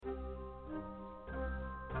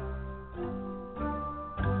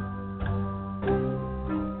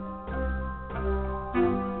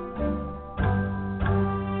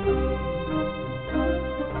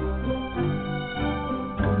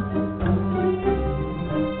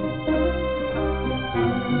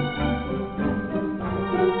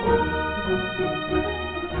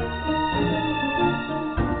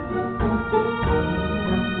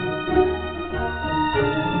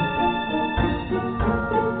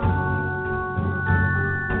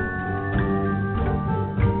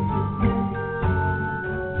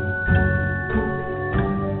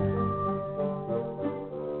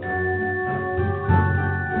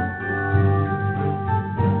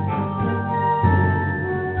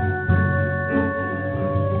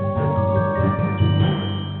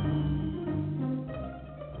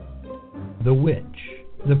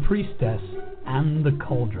Priestess and the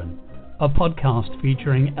Cauldron, a podcast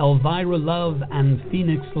featuring Elvyra Love and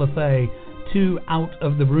Phoenix LeFae, two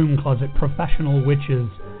out-of-the-room closet professional witches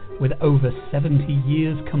with over 70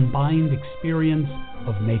 years combined experience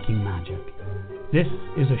of making magic. This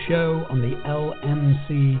is a show on the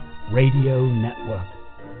LMC Radio Network.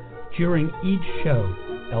 During each show,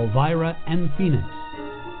 Elvyra and Phoenix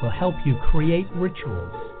will help you create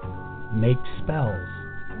rituals, make spells,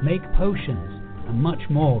 make potions, and much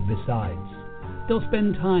more besides. They'll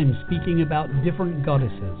spend time speaking about different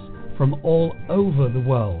goddesses from all over the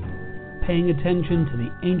world, paying attention to the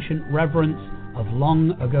ancient reverence of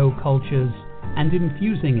long-ago cultures and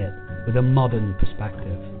infusing it with a modern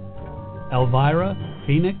perspective. Elvyra,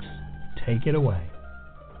 Phoenix, take it away.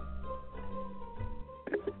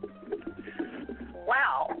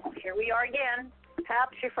 Wow, here we are again.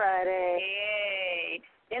 Happy Friday. Yay.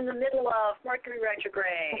 In the middle of Mercury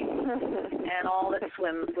retrograde and all that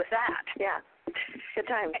swims with that. Yeah, good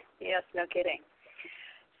time. Yes, no kidding.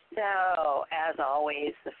 So, as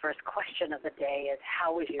always, the first question of the day is,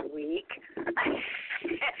 how was your week?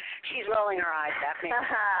 She's rolling her eyes at me.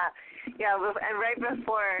 Yeah, and right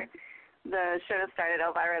before the show started,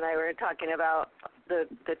 Elvyra and I were talking about the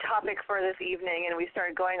topic for this evening, and we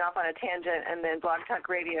started going off on a tangent, and then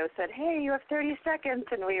BlogTalkRadio said, hey, you have 30 seconds,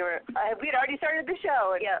 and we'd already started the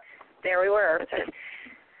show. Yeah, there we were.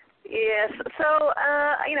 Yes, so,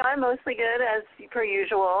 I'm mostly good, as per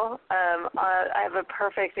usual. I have a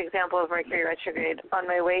perfect example of Mercury retrograde on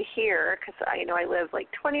my way here, because, I live like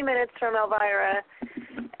 20 minutes from Elvyra,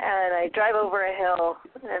 and I drive over a hill,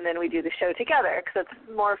 and then we do the show together, because it's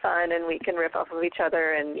more fun, and we can riff off of each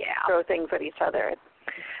other and throw things at each other,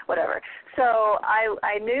 whatever. So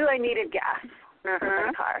I knew I needed gas for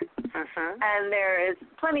my car, and there is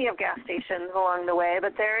plenty of gas stations along the way,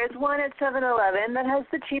 but there is one at 7-Eleven that has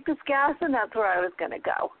the cheapest gas, and that's where I was going to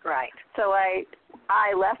go. Right. So I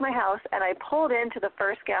left my house, and I pulled into the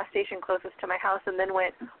first gas station closest to my house, and then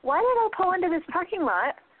went, why did I pull into this parking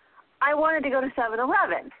lot? I wanted to go to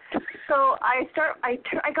 7-Eleven. So I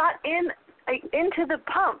got into the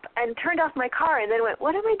pump and turned off my car, and then went,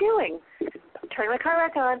 what am I doing? Turn my car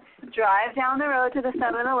back on, drive down the road to the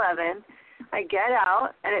 7-Eleven. I get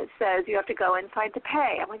out, and it says you have to go inside to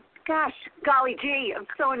pay. I'm like, gosh, golly gee, I'm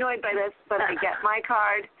so annoyed by this. But I get my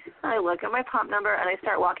card, I look at my pump number, and I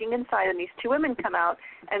start walking inside, and these two women come out,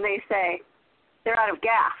 and they say, they're out of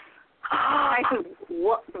gas. I said,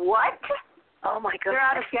 what? Oh, my goodness. They're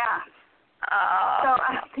out of gas. So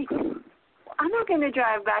I'm thinking, I'm not going to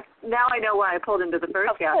drive back. Now I know why I pulled into the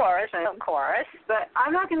first gas station. Of course. But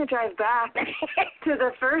I'm not going to drive back to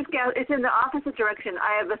the first gas. It's in the opposite direction.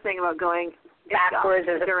 I have a thing about going backwards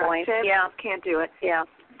as a point. Yeah. Can't do it. Yeah.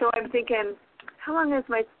 So I'm thinking, how long has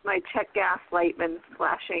my check gas light been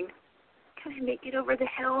flashing? Can I make it over the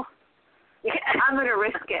hill? I'm going to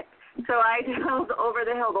risk it. So I drove over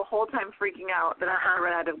the hill the whole time freaking out that I'm going to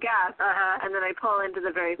run out of gas. And then I pull into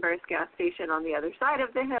the very first gas station on the other side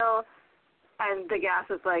of the hill, and the gas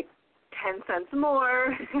is like 10 cents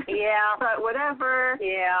more. Yeah. But whatever.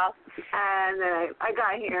 Yeah. And then I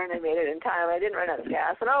got here and I made it in time. I didn't run out of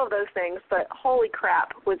gas and all of those things, but holy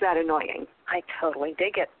crap, was that annoying. I totally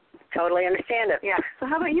dig it. Totally understand it. Yeah. So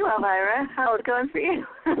how about you, Elvyra? How's it going for you?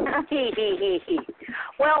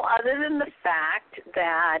 Well, other than the fact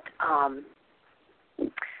that,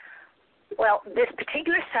 this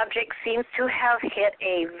particular subject seems to have hit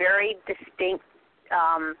a very distinct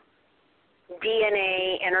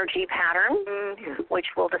DNA energy pattern, which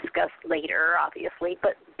we'll discuss later, obviously.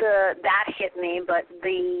 But that hit me. But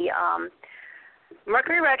the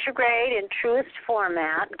Mercury retrograde in truest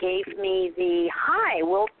format gave me the, hi,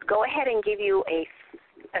 we'll go ahead and give you a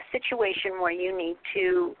situation where you need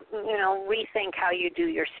to, rethink how you do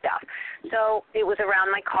your stuff. So it was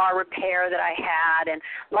around my car repair that I had, and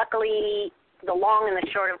luckily the long and the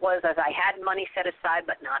short of it was as I had money set aside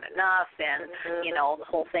but not enough, and, the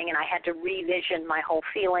whole thing, and I had to revision my whole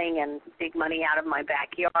feeling and dig money out of my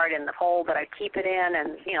backyard and the hole that I keep it in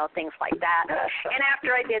and, things like that. And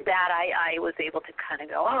after I did that, I was able to kind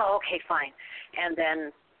of go, oh, okay, fine. And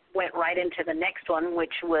then went right into the next one,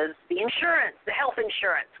 which was the insurance, the health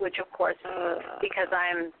insurance, which, of course, because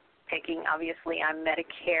I'm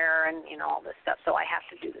Medicare and, all this stuff, so I have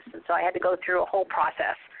to do this. And so I had to go through a whole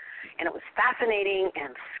process. And it was fascinating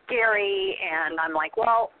and scary, and I'm like,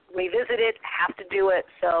 well, revisit it, have to do it.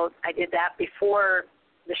 So I did that before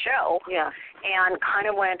the show, and kind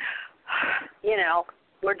of went,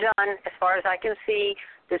 we're done as far as I can see.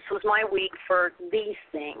 This was my week for these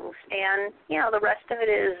things. And, the rest of it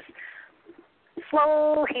is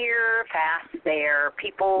slow here, fast there.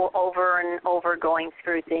 People over and over going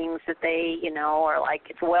through things that they, are like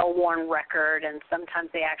it's a well-worn record, and sometimes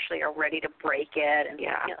they actually are ready to break it, and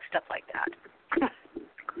stuff like that.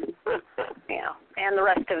 And the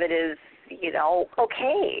rest of it is,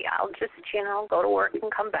 okay, I'll just, go to work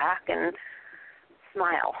and come back and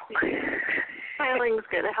smile. Smiling's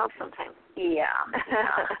good. It helps sometimes. Yeah.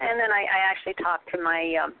 And then I actually talked to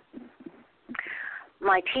my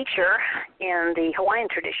teacher in the Hawaiian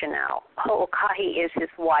tradition now. Ho'okahi is his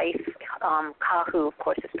wife. Kahu, of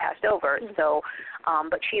course, has passed over. So,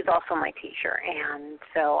 but she's also my teacher. And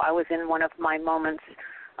so I was in one of my moments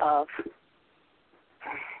of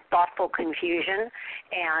thoughtful confusion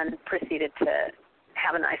and proceeded to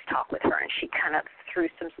have a nice talk with her. And she kind of threw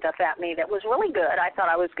some stuff at me that was really good. I thought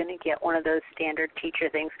I was going to get one of those standard teacher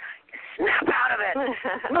things, snap out of it,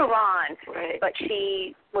 move on. Right. But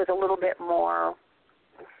she was a little bit more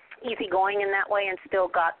easygoing in that way and still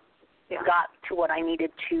got to what I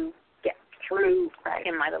needed to get through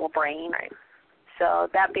in my little brain. Right. So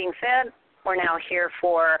that being said, we're now here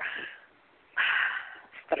for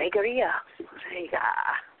Strega.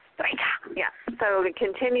 Yeah. So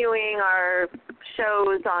continuing our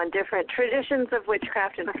shows on different traditions of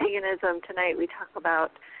witchcraft and paganism, tonight we talk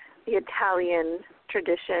about the Italian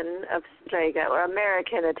tradition of Strega, or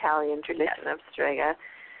American Italian tradition of Strega,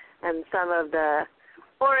 and some of the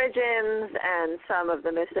origins and some of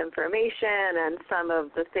the misinformation and some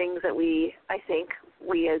of the things that I think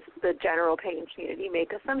we as the general pagan community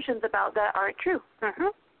make assumptions about that aren't true.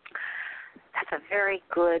 Mm-hmm. That's a very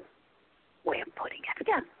good way of putting it.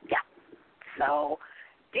 Yeah. So,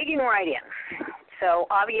 digging right in. So,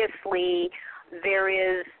 obviously, there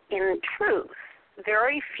is, in truth,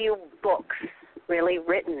 very few books really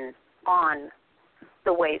written on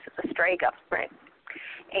the ways of the Strega. Right.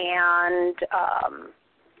 And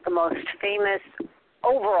the most famous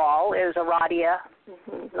overall is Aradia,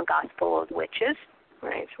 the Gospel of Witches.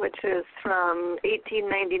 Right, which is from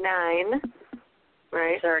 1899.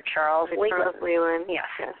 Right. Sir Charles Leland.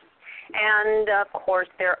 Yes. And, of course,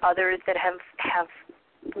 there are others that have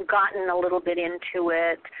gotten a little bit into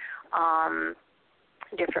it,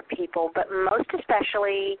 different people, but most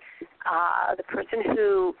especially the person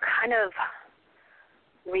who kind of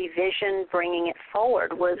revisioned bringing it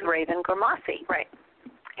forward was Raven Grimassi. Right.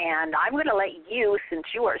 And I'm going to let you, since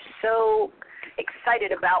you are so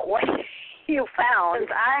excited about what you found.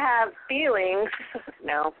 Since I have feelings.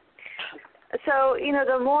 No. So,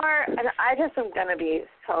 the more, and I just am going to be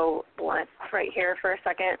so blunt right here for a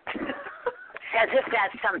second. As if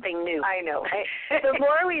that's something new. I know, right? The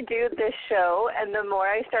more we do this show and the more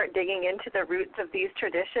I start digging into the roots of these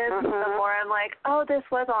traditions, the more I'm like, oh, this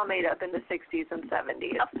was all made up in the 60s and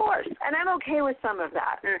 70s. Of course. And I'm okay with some of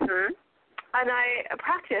that. Mm-hmm. And I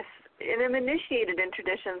practice and am initiated in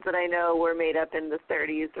traditions that I know were made up in the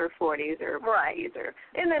 30s or 40s or 50s or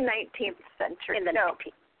in the 19th century. In the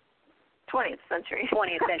 20th century.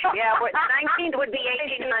 20th century. Yeah, 19th would be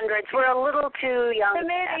 1800s. We're a little too young. The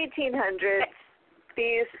mid-1800s,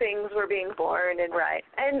 these things were being born.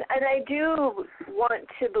 And I do want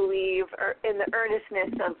to believe in the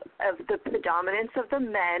earnestness of the predominance of the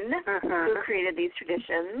men who created these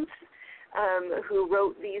traditions, who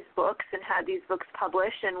wrote these books and had these books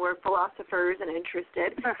published and were philosophers and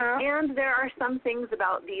interested. And there are some things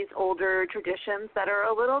about these older traditions that are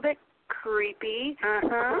a little bit creepy,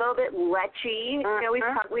 a little bit lechy.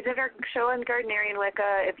 We did our show on Gardnerian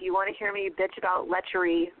Wicca. If you want to hear me bitch about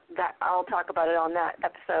lechery, that I'll talk about it on that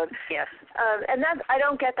episode. Yes. And I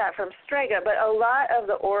don't get that from Strega, but a lot of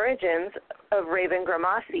the origins of Raven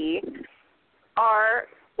Grimassi are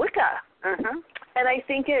Wicca. And I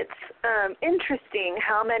think it's interesting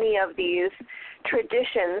how many of these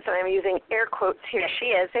traditions, and I'm using air quotes here,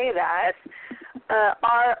 say that,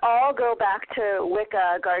 all go back to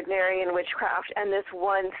Wicca, Gardnerian Witchcraft, and this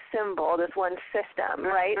one symbol, this one system,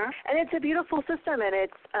 right? And it's a beautiful system, and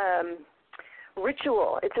it's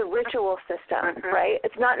ritual. It's a ritual system, right?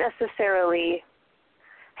 It's not necessarily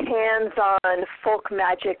hands-on folk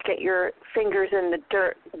magic, get your fingers in the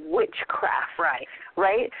dirt witchcraft,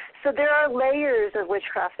 right? So there are layers of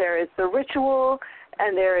witchcraft. There is the ritual,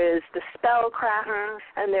 and there is the spellcraft,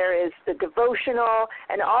 and there is the devotional,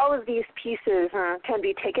 and all of these pieces can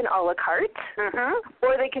be taken a la carte,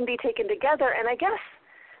 or they can be taken together. And I guess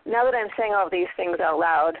now that I'm saying all of these things out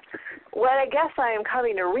loud, what I guess I am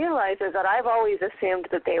coming to realize is that I've always assumed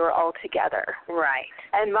that they were all together. Right.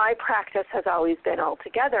 And my practice has always been all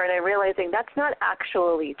together, and I'm realizing that's not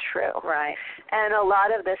actually true. Right. And a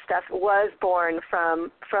lot of this stuff was born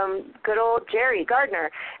from good old Jerry Gardner.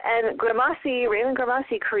 And Raven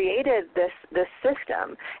Grimassi created this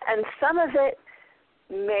system, and some of it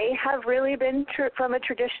may have really been from a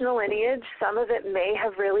traditional lineage. Some of it may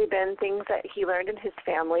have really been things that he learned in his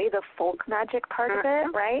family, the folk magic part of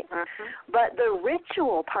it, right? But the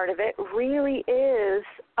ritual part of it really is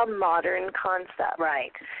a modern concept.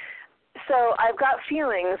 Right. So I've got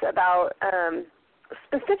feelings about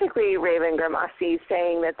specifically Raven Grimassi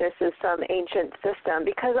saying that this is some ancient system,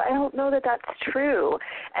 because I don't know that that's true.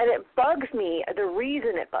 And it bugs me. The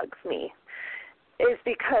reason it bugs me is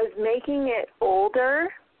because making it older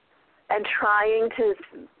and trying to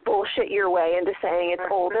bullshit your way into saying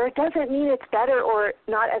it's older doesn't mean it's better or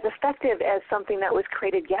not as effective as something that was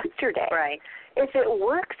created yesterday. Right. If it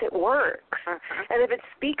works, it works. And if it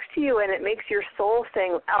speaks to you and it makes your soul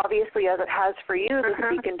sing, obviously as it has for you this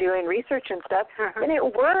week in doing research and stuff, then it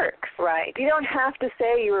works. Right. You don't have to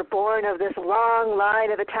say you were born of this long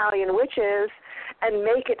line of Italian witches and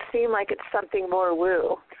make it seem like it's something more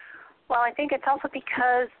woo. Well, I think it's also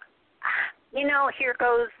because, you know, here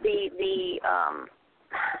goes the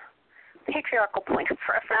patriarchal point of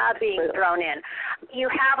reference being thrown in. You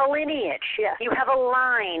have a lineage. Yes. You have a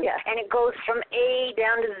line, yes. and it goes from A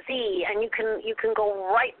down to Z, and you can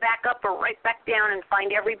go right back up or right back down and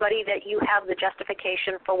find everybody that you have the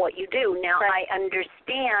justification for what you do. Now, I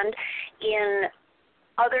understand in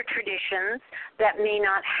other traditions that may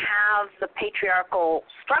not have the patriarchal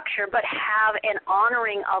structure, but have an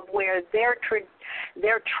honoring of where their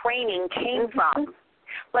training came from.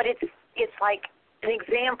 But it's like, an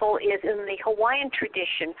example is in the Hawaiian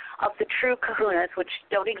tradition of the true kahunas, which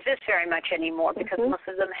don't exist very much anymore because most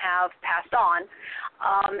of them have passed on.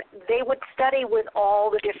 They would study with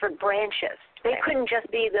all the different branches. They couldn't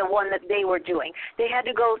just be the one that they were doing. They had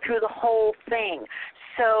to go through the whole thing.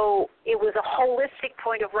 So it was a holistic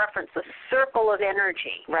point of reference, a circle of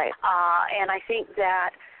energy. Right. And I think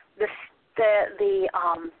that the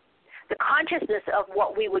consciousness of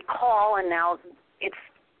what we would call, and now it's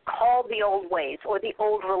called the old ways or the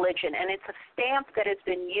old religion, and it's a stamp that has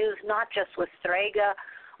been used not just with Strega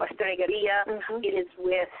or Stregaria, it is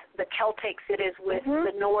with the Celtics, it is with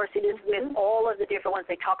the Norse, it is with all of the different ones.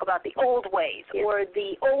 They talk about the old ways or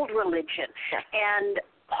the old religion. And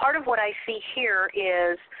part of what I see here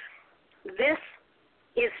is this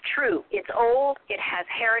is true. It's old, it has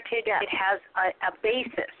heritage, it has a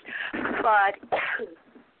basis, but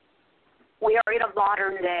we are in a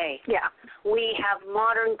modern day. Yeah. We have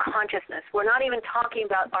modern consciousness. We're not even talking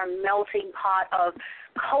about our melting pot of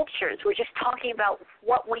cultures. We're just talking about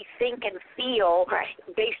what we think and feel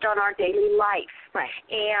based on our daily life. Right.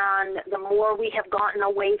 And the more we have gotten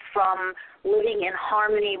away from living in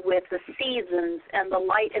harmony with the seasons and the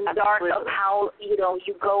light and the dark of how, you know,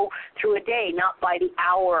 you go through a day, not by the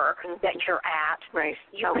hour that you're at. Right.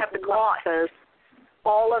 You have lost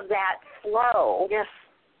all of that flow. Yes.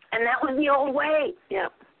 And that was the old way.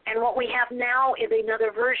 Yeah. And what we have now is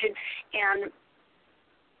another version. And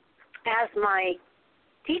as my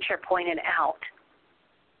teacher pointed out,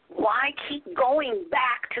 why keep going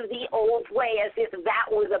back to the old way as if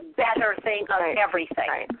that was a better thing of everything?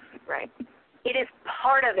 Right. Right. It is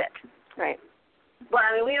part of it. Right. But,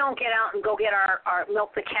 I mean, we don't get out and go get our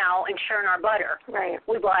milk the cow and churn our butter. Right.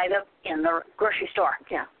 We buy them in the grocery store.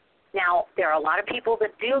 Yeah. Now, there are a lot of people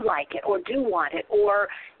that do like it or do want it, or,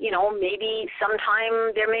 you know, maybe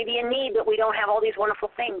sometime there may be a need, but we don't have all these wonderful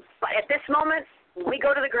things. But at this moment, we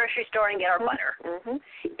go to the grocery store and get our butter.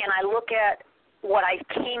 And I look at what I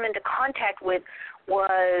came into contact with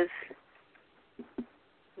was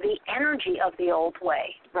the energy of the old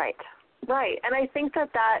way. Right. Right. And I think that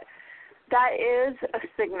is a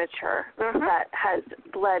signature that has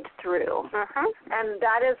bled through. And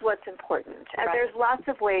that is what's important. And there's lots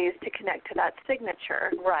of ways to connect to that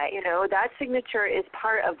signature. Right. You know, that signature is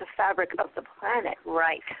part of the fabric of the planet.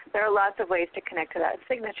 Right. There are lots of ways to connect to that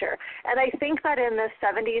signature. And I think that in the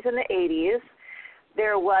 70s and the 80s,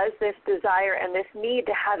 there was this desire and this need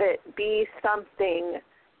to have it be something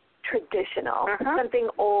traditional, something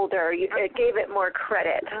older. It gave it more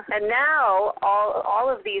credit. And now all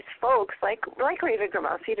of these folks, like Raven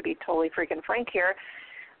Grimassi, to be totally freaking frank here,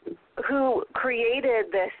 who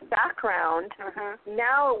created this background,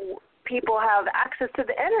 now people have access to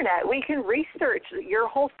the internet. We can research your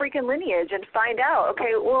whole freaking lineage and find out,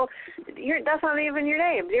 okay, well, that's not even your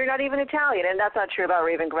name. You're not even Italian. And that's not true about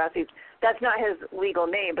Raven Grimassi. That's not his legal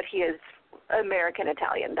name, but he is American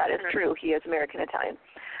Italian. That is true. He is American Italian.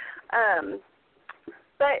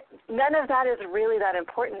 But none of that is really that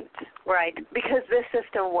important. Right. Because this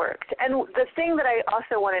system worked. And the thing that I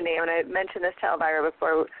also want to name, and I mentioned this to Elvyra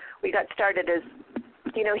before we got started, is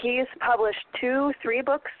he's published 2-3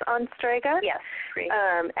 books on Strega. Yes, 3.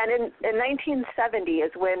 And in 1970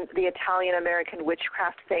 is when the Italian-American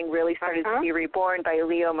witchcraft thing really started to be reborn by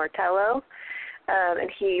Leo Martello. And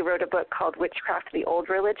he wrote a book called Witchcraft, the Old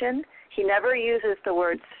Religion. He never uses the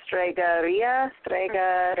word Stregaria.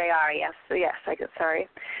 So yes, sorry.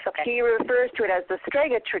 Okay. He refers to it as the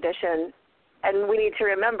Strega tradition, and we need to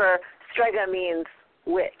remember Strega means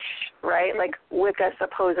witch, right? Like Wicca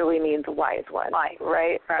supposedly means wise one,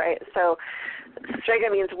 right? So Strega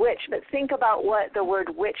means witch, but think about what the word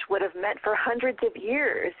witch would have meant for hundreds of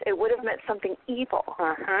years. It would have meant something evil,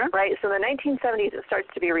 right? So in the 1970s, it starts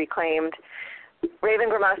to be reclaimed. Raven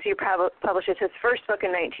Grimassi publishes his first book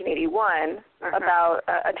in 1981 about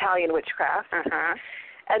Italian witchcraft.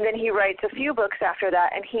 And then he writes a few books after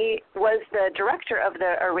that, and he was the director of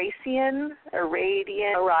the Aradian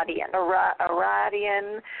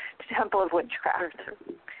Temple of Witchcraft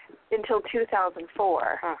until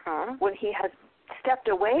 2004, when he has stepped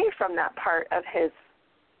away from that part of his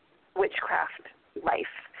witchcraft life.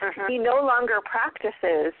 He no longer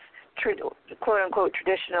practices quote-unquote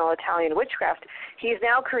traditional Italian witchcraft. He's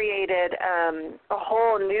now created a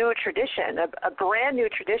whole new tradition, a brand new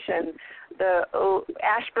tradition, the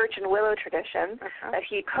Ash, Birch, and Willow tradition, that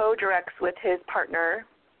he co-directs with his partner,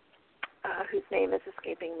 whose name is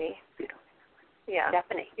escaping me. Yeah.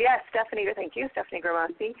 Stephanie. Yes, Stephanie. Thank you, Stephanie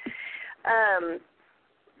Grimassi.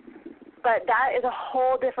 But that is a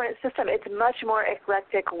whole different system. It's much more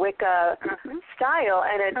eclectic Wicca style,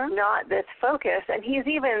 and it's not this focus. And he's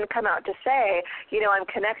even come out to say, I'm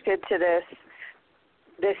connected to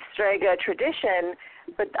this Strega tradition,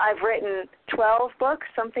 but I've written 12 books,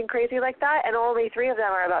 something crazy like that, and only 3 of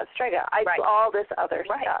them are about Strega. I do all this other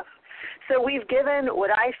stuff. So we've given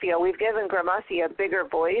Grimassi a bigger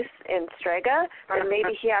voice in Strega than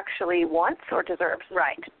maybe he actually wants or deserves.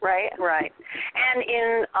 Right. And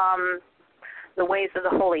in the ways of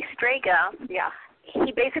the Holy Strega,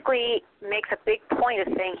 he basically makes a big point of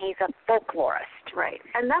saying he's a folklorist. Right.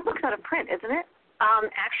 And that book's out of print, isn't it?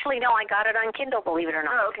 Actually, no, I got it on Kindle, believe it or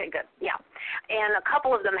not. Oh, okay, good. Yeah. And a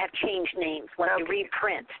couple of them have changed names. When they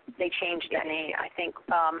reprint, they change their name. I think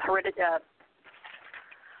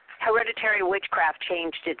Hereditary Witchcraft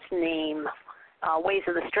changed its name. Ways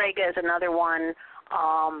of the Strega is another one,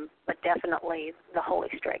 but definitely the Holy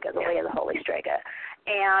Strega, the Way of the Holy Strega.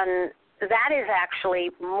 And that is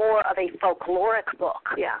actually more of a folkloric book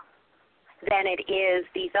than it is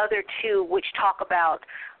these other 2, which talk about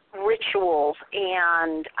rituals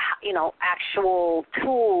and, actual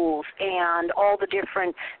tools and all the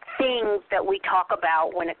different things that we talk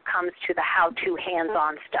about when it comes to the how-to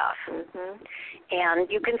hands-on stuff. And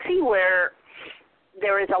you can see where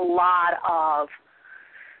there is a lot of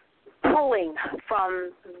pulling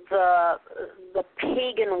from the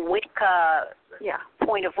pagan Wicca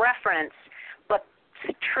point of reference, but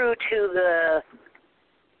true to the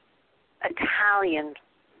Italian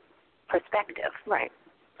perspective. Right.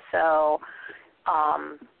 So,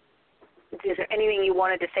 is there anything you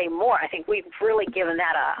wanted to say more? I think we've really given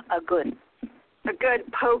that a good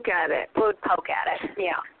poke at it. Good poke at it.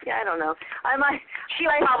 Yeah. Yeah, I don't know.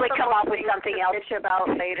 She'll probably come up with something else about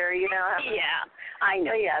later, Yeah, I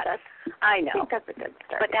know. Yeah, I know. I think that's a good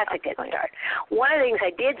start. But that's a good start. One of the things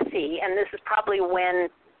I did see, and this is probably when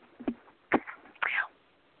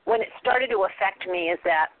it started to affect me, is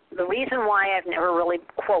that the reason why I've never really,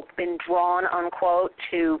 quote, been drawn, unquote,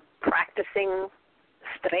 to practicing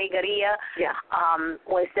Stregaria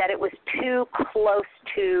was that it was too close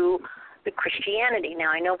to the Christianity.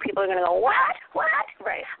 Now, I know people are going to go, what?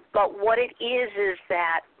 Right. But what it is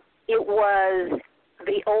that it was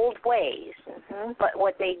the old ways. But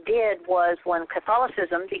what they did was when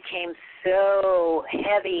Catholicism became so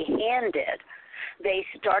heavy-handed, they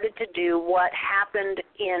started to do what happened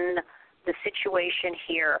in the situation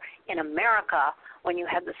here in America when you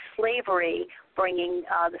had the slavery bringing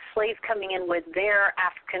the slaves coming in with their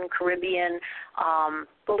African Caribbean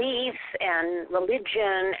beliefs and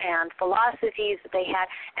religion and philosophies that they had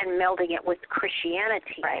and melding it with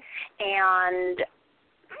Christianity. Right. And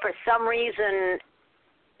for some reason,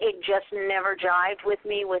 it just never jived with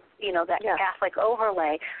me with, that Catholic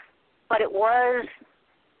overlay. But it was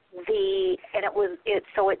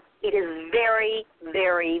it is very,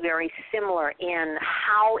 very, very similar in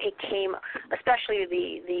how it came, especially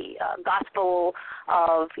the gospel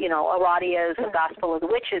of, Aradia's the gospel of the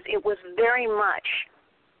witches. It was very much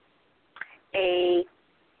a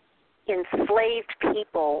enslaved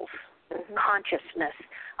people's consciousness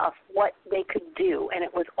of what they could do, and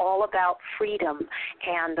it was all about freedom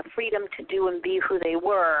and the freedom to do and be who they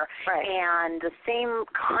were. Right. And the same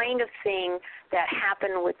kind of thing that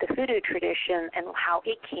happened with the hoodoo tradition and how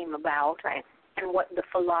it came about. Right. And what the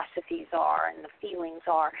philosophies are and the feelings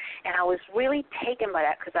are. And I was really taken by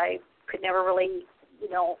that because I could never really,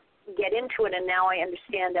 get into it. And now I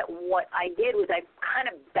understand that what I did was I kind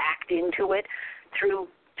of backed into it through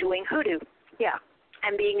doing hoodoo. Yeah.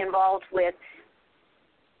 And being involved with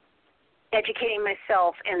educating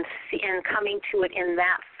myself and coming to it in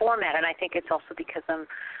that format. And I think it's also because I'm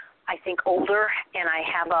older and I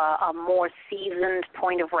have a more seasoned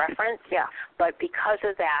point of reference. Yeah. But because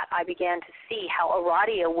of that, I began to see how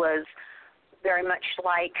Aradia was very much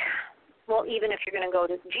like, well, even if you're going to go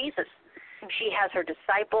to Jesus, she has her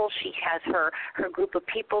disciples, she has her group of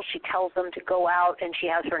people, she tells them to go out, and she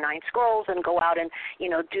has her 9 scrolls and go out and,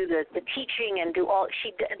 do the teaching and do all,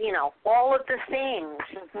 all of the things.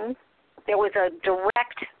 Mm-hmm. There was a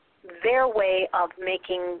their way of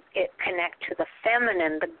making it connect to the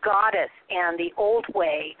feminine, the goddess, and the old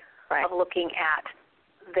way right. of looking at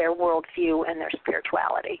their worldview and their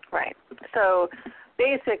spirituality. Right. So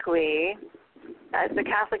basically, as the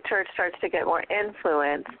Catholic Church starts to get more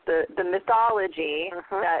influence, the mythology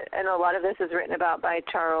that, and a lot of this is written about by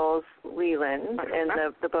Charles Leland in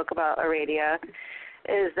the book about Aradia,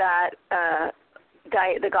 is that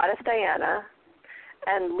the goddess Diana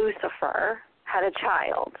and Lucifer had a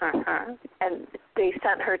child, and they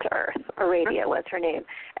sent her to Earth. Aradia was her name.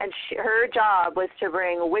 And her job was to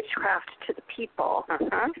bring witchcraft to the people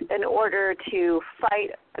in order to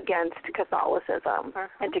fight against Catholicism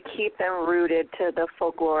and to keep them rooted to the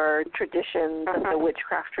folklore traditions and the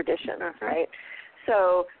witchcraft traditions, right?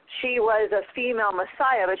 So she was a female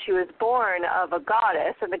messiah, but she was born of a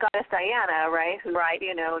goddess, and the goddess Diana, right, who's,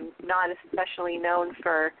 not especially known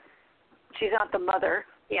for, she's not the mother.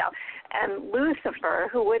 Yeah, and Lucifer,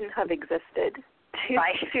 who wouldn't have existed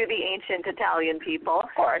to the ancient Italian people. Of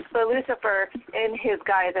course. So Lucifer in his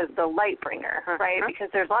guise as the light bringer, right? Because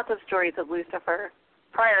there's lots of stories of Lucifer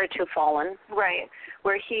prior to fallen, right,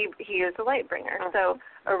 where he is the light bringer. So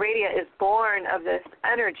Aradia is born of this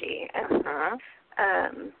energy,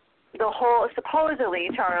 and the whole, supposedly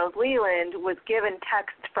Charles Leland was given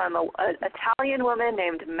text from an Italian woman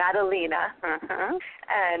named Maddalena,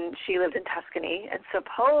 and she lived in Tuscany, and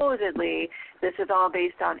supposedly this is all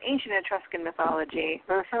based on ancient Etruscan mythology,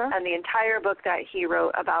 and the entire book that he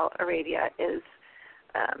wrote about Aradia is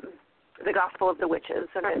the Gospel of the Witches,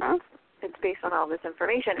 and it's based on all this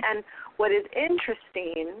information. And what is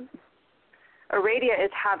interesting, Aradia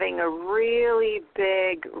is having a really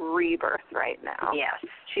big rebirth right now. Yes.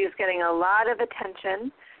 She's getting a lot of attention.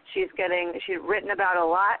 She's written about a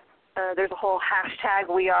lot. There's a whole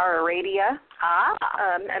hashtag, We Are Aradia.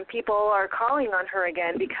 And people are calling on her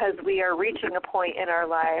again because we are reaching a point in our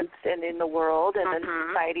lives and in the world and in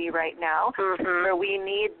society right now where we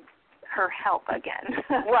need her help again.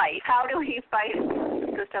 Right. How do we fight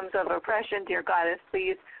systems of oppression? Dear Goddess,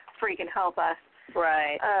 please freaking help us.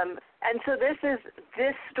 Right. And so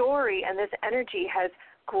this story and this energy has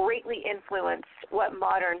greatly influenced what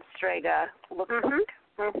modern Strega looks like.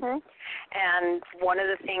 And one of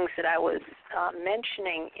the things that I was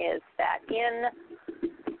mentioning is that in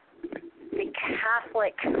the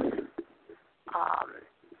Catholic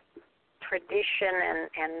tradition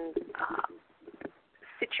and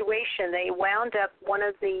situation, they wound up, one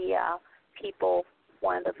of the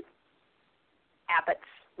abbots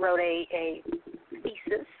wrote a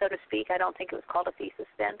thesis, so to speak. I don't think it was called a thesis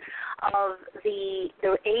then, of the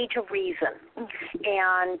age of reason.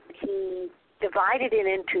 And he divided it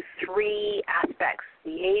into 3 aspects: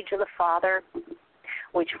 the age of the Father,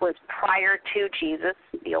 which was prior to Jesus,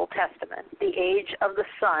 the Old Testament; the age of the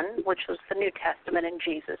Son, which was the New Testament and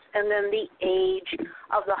Jesus; and then the age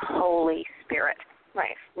of the Holy Spirit.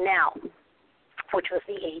 Right. Now, which was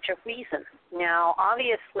the age of reason. Now,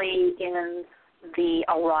 obviously, in the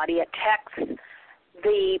Aradia text,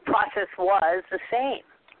 the process was the same.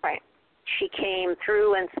 Right. She came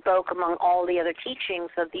through and spoke among all the other teachings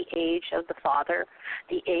of the age of the Father,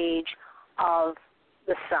 the age of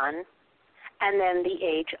the Son, and then the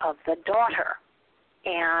age of the daughter.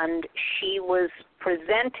 And she was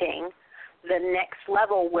presenting the next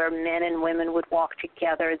level where men and women would walk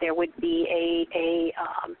together. There would be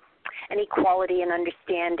an equality and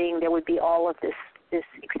understanding. There would be all of this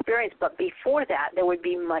experience. But before that, there would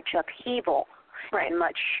be much upheaval and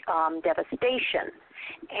much devastation.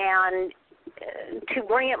 And to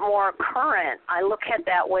bring it more current, I look at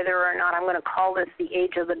that, whether or not I'm going to call this the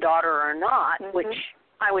age of the daughter or not, which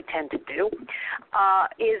I would tend to do,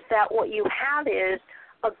 is that what you have is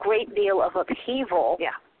a great deal of upheaval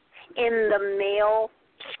in the male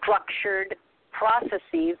structured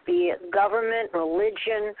processes, be it government,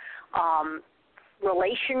 religion,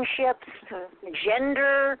 relationships,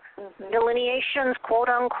 gender delineations, quote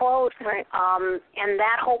unquote, and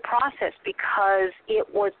that whole process, because it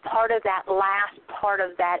was part of that last part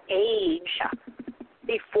of that age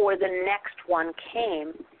before the next one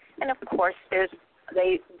came. And of course,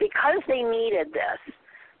 because they needed this,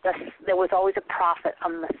 there was always a prophet, a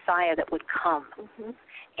Messiah that would come,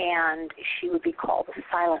 and she would be called the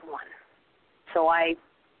Silent One. So I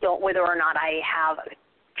don't, whether or not I have a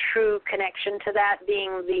true connection to that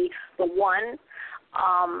being the one,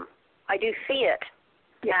 I do see it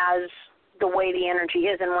as the way the energy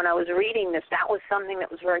is. And when I was reading this, that was something that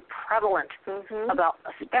was very prevalent about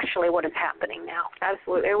especially what is happening now.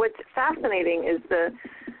 Absolutely. And what's fascinating is the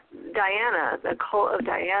cult of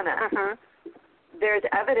Diana. There's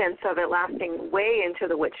evidence of it lasting way into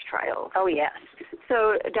the witch trials. Oh, yes.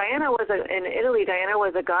 So Diana in Italy, Diana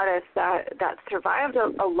was a goddess that survived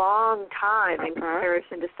a long time in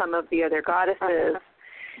comparison to some of the other goddesses,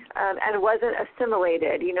 and wasn't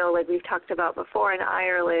assimilated. You know, like we've talked about before, in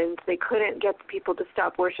Ireland, they couldn't get people to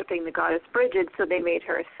stop worshiping the goddess Bridget, so they made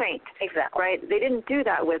her a saint. Exactly. Right? They didn't do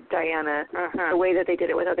that with Diana the way that they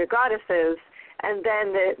did it with other goddesses. And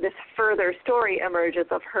then this further story emerges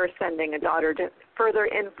of her sending a daughter to further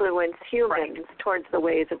influence humans towards the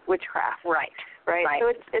ways of witchcraft. Right.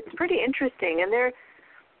 So it's pretty interesting, and there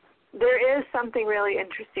is something really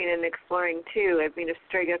interesting in exploring too. I mean, if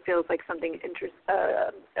Strega feels like something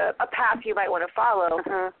a path you might want to follow,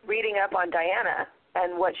 reading up on Diana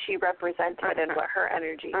and what she represented and what her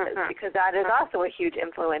energy is, because that is also a huge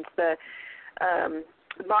influence. The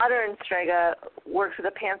modern Strega works with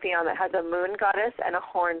a pantheon that has a moon goddess and a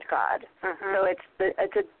horned god. So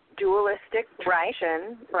it's a dualistic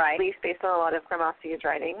tradition, at least based on a lot of Grimassi's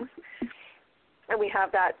writings. And we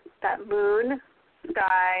have that moon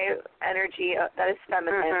sky energy that is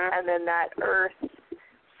feminine, and then that earth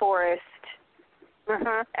forest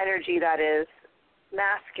energy that is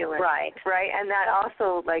masculine. Right. And that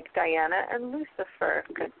also, like Diana and Lucifer,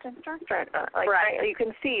 you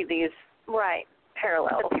can see these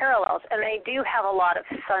parallels. The parallels, and they do have a lot of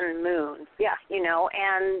sun moon. You know,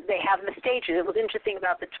 and they have the stages. It was interesting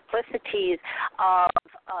about the triplicities of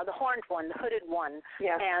the horned one, the hooded one,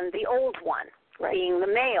 and the old one being the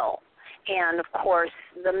male, and of course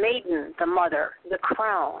the maiden, the mother, the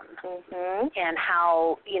crone, and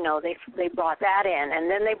how, you know, they brought that in. And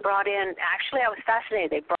then they brought in, actually I was fascinated,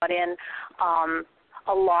 they brought in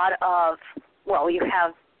a lot of, well, you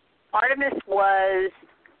have, Artemis was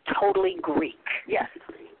totally Greek.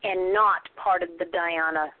 And not part of the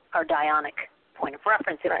Diana or Dionic point of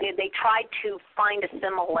reference. They tried to find a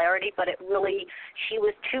similarity, but it really, she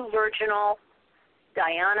was too virginal.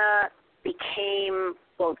 Diana became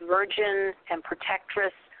both virgin and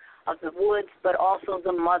protectress of the woods, but also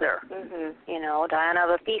the mother, you know, Diana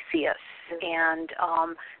of Theseus. And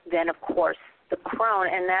then, of course, the crone,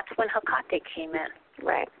 and that's when Hecate came in.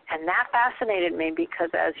 And that fascinated me because,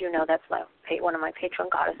 as you know, that's one of my patron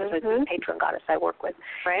goddesses, or the patron goddess I work with.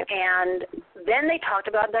 And then they talked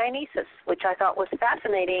about Dionysus, which I thought was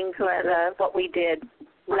fascinating, what we did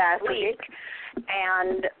last week.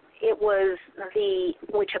 And it was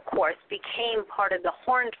which of course became part of the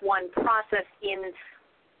horned one process in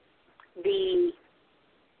the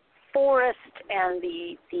forest and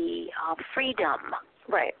the freedom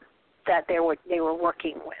that they were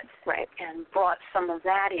working with, and brought some of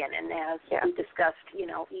that in. And as we discussed, you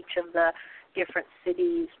know, each of the different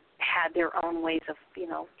cities had their own ways of, you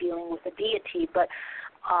know, dealing with the deity, but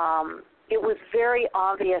it was very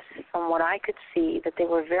obvious from what I could see that they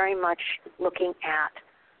were very much looking at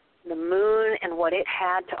the moon and what it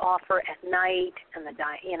had to offer at night, and the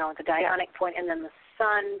Dionic point, and then the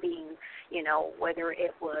sun being, you know, whether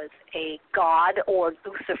it was a god or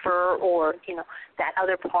Lucifer or, you know, that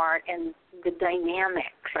other part, and the dynamics.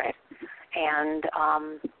 And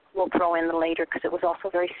we'll throw in the later, because it was also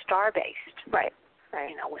very star-based.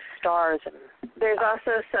 You know, with stars. And there's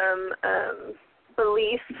also some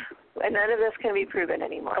belief, and none of this can be proven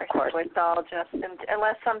anymore. Of course. It's all just,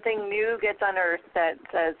 unless something new gets unearthed that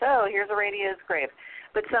says, oh, here's Aradia's grave.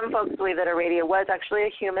 But some folks believe that Aradia was actually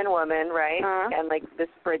a human woman, and like this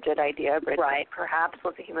Bridget idea, Bridget perhaps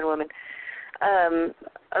was a human woman.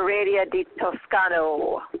 Aradia di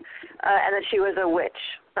Toscano, and that she was a witch,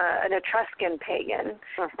 an Etruscan pagan,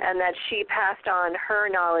 and that she passed on her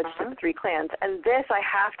knowledge to the three clans. And this, I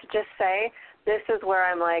have to just say, this is where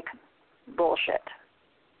I'm like, bullshit.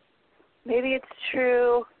 Maybe it's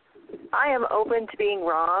true, I am open to being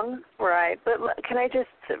wrong. Right. But can I just,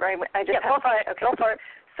 right, go for it. Okay. Go for it.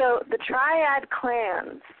 So the triad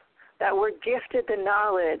clans that were gifted the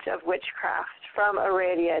knowledge of witchcraft from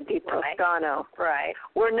Aradia di Toscano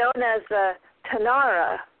were known as the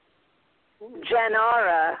Tanara,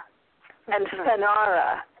 Janara, and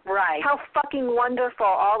Fenara. Right. How fucking wonderful.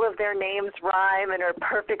 All of their names rhyme and are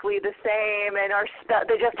perfectly the same and are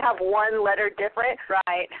they just have one letter different.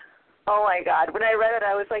 Right. Oh, my God. When I read it,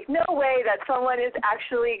 I was like, no way that someone is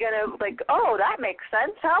actually going to, like, oh, that makes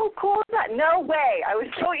sense. How cool is that? No way. I was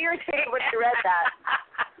so irritated when I read that.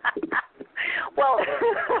 Well,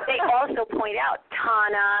 they also point out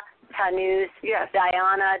Tana, Tanus,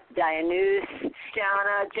 Diana, Dianus,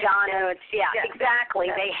 Janus. Yeah, exactly.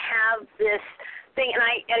 Yes. They have this thing,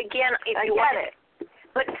 and again, if you get it.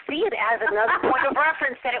 But see it as another point of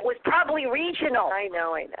reference that it was probably regional. I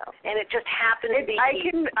know. And it just happened to be.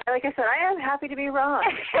 Like I said, I am happy to be wrong.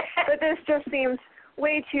 But this just seems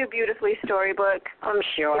way too beautifully storybook. I'm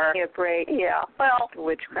sure. Give me a break. Yeah. Well,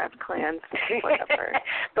 witchcraft clans, whatever.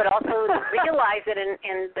 But also realize that in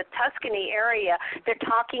the Tuscany area, they're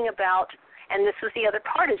talking about, and this was the other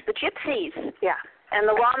part, is the gypsies. Yeah. And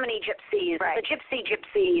the Romany gypsies, the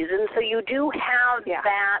gypsies. And so you do have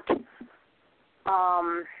that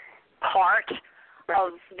part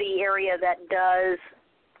of the area that does,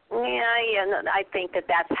 I think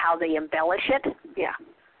that's how they embellish it. Yeah.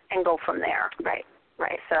 And go from there. Right.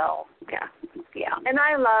 So, yeah. And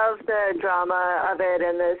I love the drama of it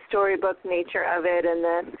and the storybook nature of it and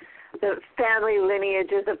the family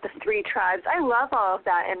lineages of the three tribes. I love all of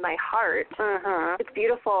that in my heart. Mm-hmm. It's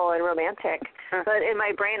beautiful and romantic. Mm-hmm. But in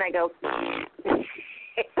my brain, I go,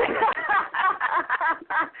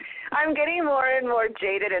 I'm getting more and more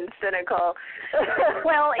jaded and cynical.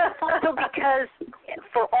 Well, it's also because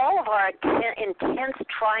for all of our intense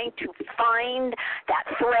trying to find that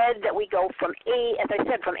thread that we go from A, as I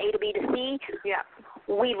said, from A to B to C,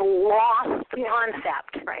 we've lost the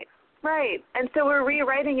concept. Right. And so we're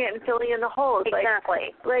rewriting it and filling in the holes.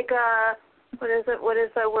 Exactly. Like what is it? What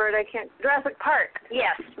is the word? Jurassic Park.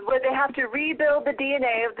 Yes. Where they have to rebuild the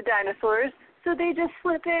DNA of the dinosaurs. So they just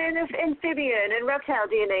slip in amphibian and reptile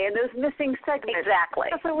DNA and those missing segments. Exactly.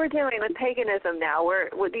 That's what we're doing with paganism now. We're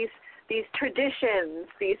with these traditions,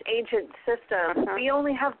 these ancient systems. We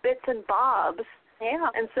only have bits and bobs. Yeah.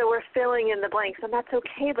 And so we're filling in the blanks, and that's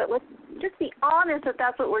okay. But let's just be honest that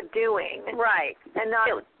that's what we're doing. Right. And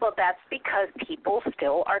not. Well, that's because people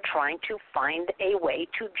still are trying to find a way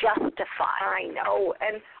to justify. I know.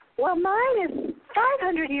 And well, mine is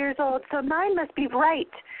 500 years old, so mine must be right.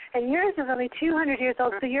 And yours is only 200 years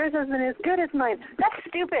old, so yours isn't as good as mine. That's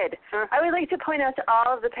stupid. I would like to point out to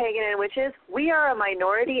all of the pagan and witches, we are a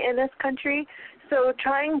minority in this country, so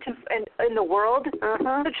trying to, in the world,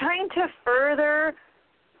 so trying to further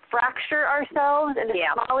fracture ourselves into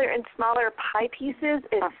smaller and smaller pie pieces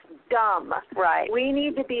is dumb. Right. We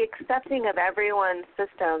need to be accepting of everyone's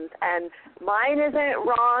systems, and mine isn't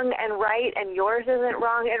wrong and right, and yours isn't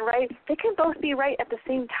wrong and right. They can both be right at the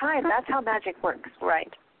same time. That's how magic works.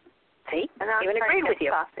 Right. See? And I even agreed with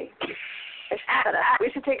you. Saucy. Shut up. We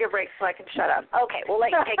should take a break so I can shut up. Okay, we'll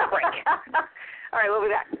let you take a break. All right, we'll be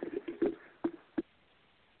back.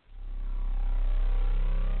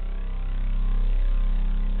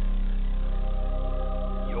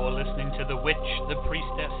 You're listening to The Witch, The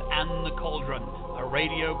Priestess, and The Cauldron, a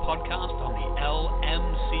radio podcast on the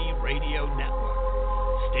LMC Radio Network.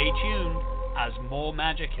 Stay tuned, as more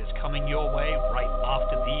magic is coming your way right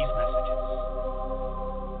after these messages.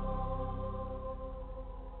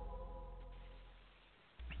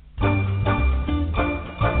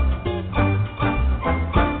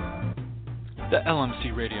 The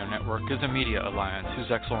LMC Radio Network is a media alliance whose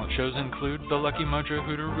excellent shows include The Lucky Mojo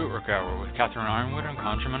Hooter Rootwork Hour with Catherine Ironwood and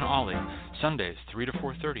Conjurman Ollie, Sundays 3 to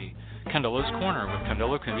 4:30. Candelo's Corner with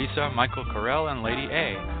Candelo Cavisa, Michael Carell, and Lady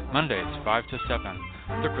A, Mondays 5 to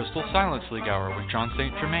 7. The Crystal Silence League Hour with John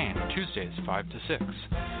St. Germain, Tuesdays 5 to 6.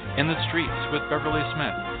 In the Streets with Beverly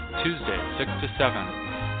Smith, Tuesdays 6 to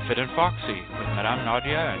 7. Fit and Foxy with Madame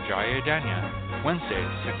Nadia and Jaya Danya,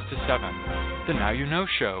 Wednesdays 6 to 7. The Now You Know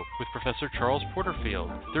Show with Professor Charles Porterfield,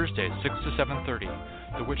 Thursdays 6 to 7:30.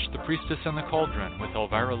 The Witch, the Priestess, and the Cauldron with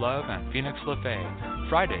Elvyra Love and Phoenix LeFae,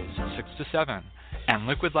 Fridays 6 to 7. And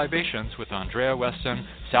Liquid Libations with Andrea Weston,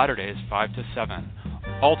 Saturdays 5 to 7.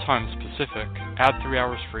 All times Pacific, add 3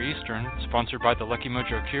 hours for Eastern, sponsored by the Lucky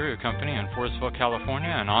Mojo Curio Company in Forestville, California,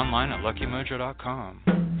 and online at luckymojo.com.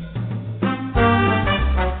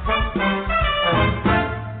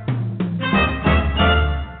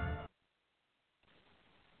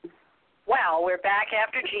 Well, we're back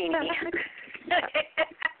after Jeannie.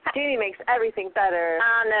 Jeannie makes everything better.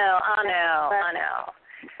 I know.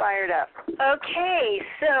 Fired up. Okay,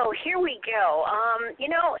 so here we go.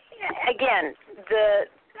 Again,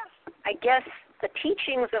 I guess the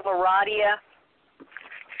teachings of Aradia,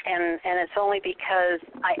 and it's only because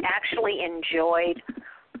I actually enjoyed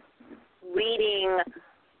reading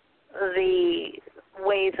the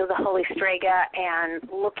ways of the Holy Strega and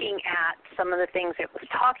looking at some of the things it was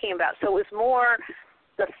talking about. So it was more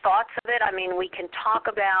the thoughts of it. I mean, we can talk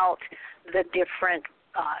about the different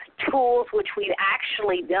tools, which we've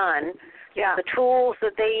actually done. Yeah. The tools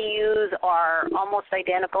that they use are almost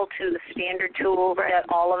identical to the standard tools that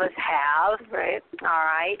all of us have. Right. All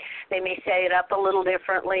right. They may set it up a little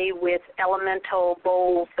differently with elemental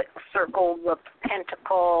bowls that circle the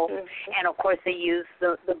pentacle, and of course they use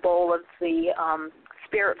the bowl of the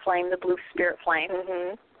spirit flame, the blue spirit flame,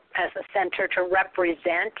 as the center to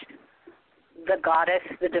represent the goddess,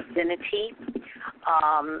 the divinity.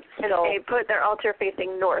 So they put their altar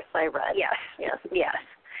facing north, I read. Yes.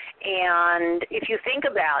 And if you think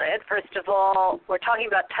about it, first of all, we're talking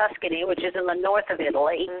about Tuscany, which is in the north of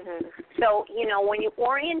Italy. So, when you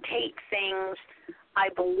orientate things, I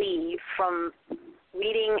believe, from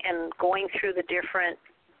reading and going through the different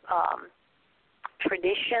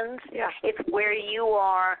traditions, it's where you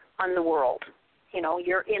are on the world.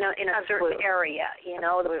 You're in a certain area.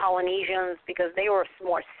 The Polynesians, because they were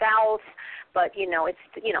more south, but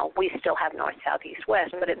we still have north, south, east,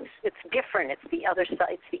 west, but it's different. It's the other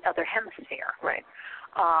side. It's the other hemisphere. Right.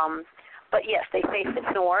 But yes, they face it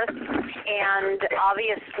north, and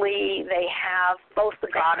obviously they have both the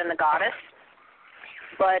god and the goddess.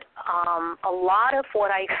 But a lot of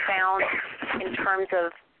what I found in terms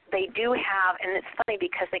of they do have, and it's funny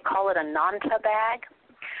because they call it a nanta bag,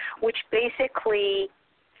 which basically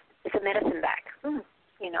is a medicine bag.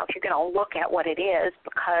 If you're going to look at what it is,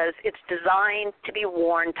 because it's designed to be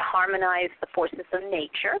worn to harmonize the forces of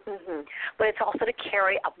nature, but it's also to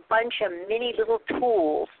carry a bunch of mini little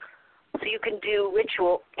tools so you can do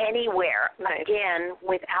ritual anywhere, again,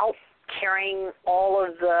 without carrying all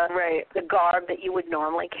of the garb that you would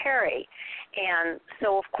normally carry. And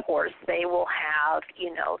so, of course, they will have,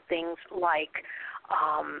 things like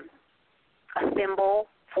a thimble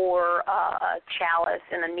for a chalice,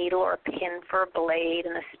 and a needle or a pin for a blade,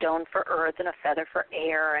 and a stone for earth, and a feather for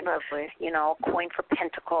air, and a coin for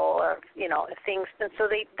pentacle, or things. And so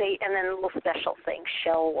they and then little special things,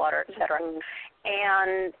 shell, water, etc.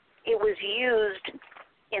 And it was used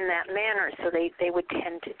in that manner, so they would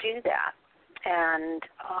tend to do that. And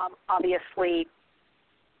obviously,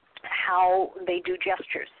 how they do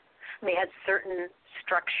gestures, they had certain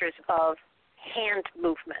structures of hand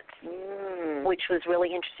movements, which was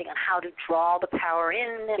really interesting on how to draw the power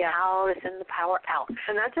in and how to send the power out.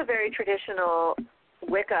 And that's a very traditional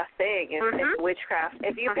Wicca thing in witchcraft.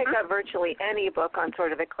 If you pick up virtually any book on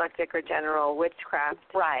sort of eclectic or general witchcraft,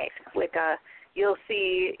 Wicca, you'll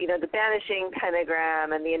see, the banishing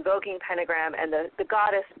pentagram and the invoking pentagram and the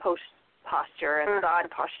goddess posture and the god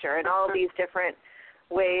posture and all of these different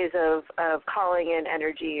ways of calling in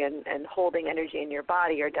energy and holding energy in your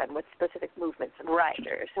body are done with specific movements and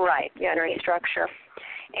postures. Very structure.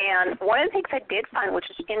 And one of the things I did find, which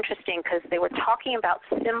is interesting, because they were talking about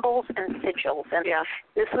symbols and sigils, and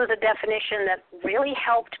this was a definition that really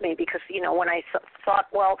helped me, because when I thought,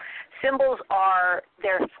 well, symbols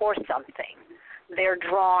they're for something. They're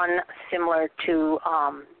drawn similar to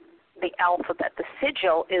the alphabet. The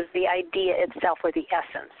sigil is the idea itself, or the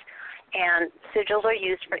essence. And sigils are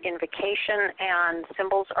used for invocation, and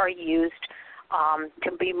symbols are used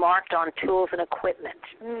to be marked on tools and equipment,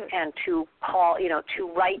 and to call,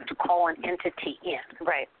 to call an entity in.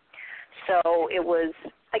 Right. So it was,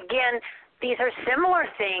 again, these are similar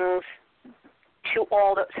things to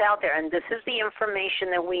all that's out there, and this is the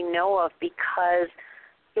information that we know of because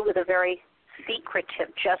it was a very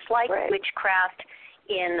secretive, just like witchcraft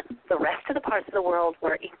in the rest of the parts of the world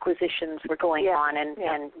where inquisitions were going on and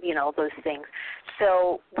those things.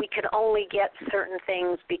 So we could only get certain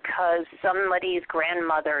things because somebody's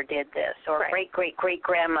grandmother did this, or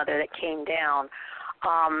great-great-great-grandmother that came down.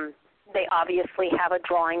 They obviously have a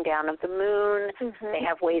drawing down of the moon. They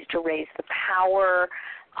have ways to raise the power,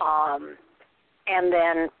 and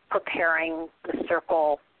then preparing the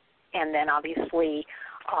circle, and then obviously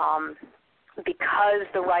because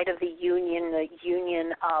the rite of the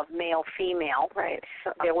union of male-female,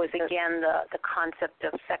 there was, again, the concept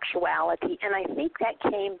of sexuality. And I think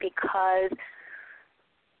that came because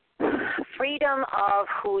freedom of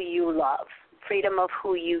who you love, freedom of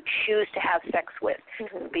who you choose to have sex with.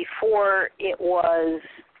 Before, it was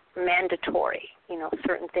mandatory.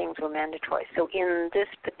 certain things were mandatory. So in this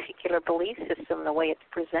particular belief system, the way it's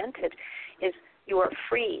presented is you are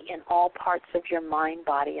free in all parts of your mind,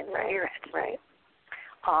 body, and spirit. Right.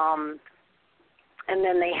 And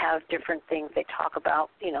then they have different things. They talk about,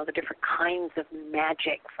 the different kinds of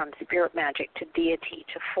magic, from spirit magic to deity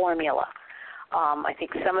to formula. I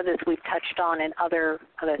think some of this we've touched on in other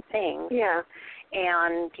things. Yeah.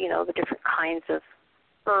 And, the different kinds of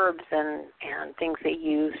herbs and things they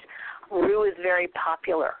used. Rue is very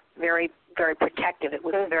popular, very, very protective. It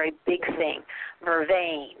was a very big thing.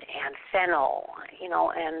 Vervain and fennel,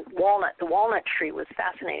 and walnut. The walnut tree was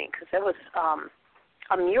fascinating because there was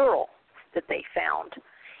a mural that they found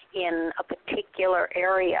in a particular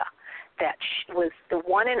area that was the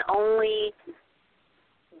one and only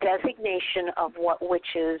designation of what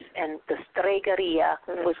witches and the Strega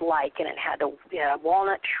was like. And it had a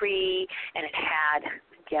walnut tree, and it had,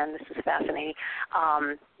 again, this is fascinating,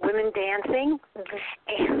 women dancing,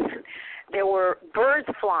 and there were birds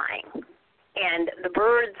flying. And the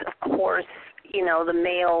birds, of course, the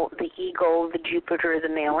male, the eagle, the Jupiter, the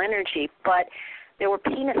male energy, but there were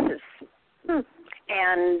penises.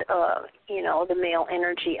 And, the male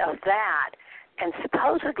energy of that. And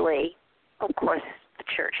supposedly, of course, the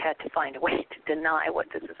church had to find a way to deny what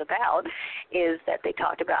this is about, is that they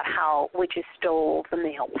talked about how witches stole the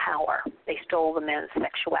male power. They stole the men's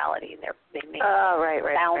sexuality, and they made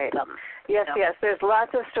them. Yes, yes. There's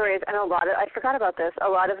lots of stories, and I forgot about this, a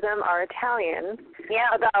lot of them are Italian,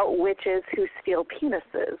 about witches who steal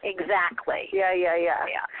penises. Exactly. Yeah.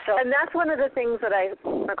 So, and that's one of the things that I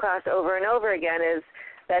come across over and over again is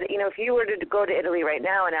that, if you were to go to Italy right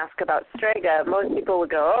now and ask about Strega, most people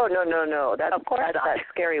would go, oh, no, that's that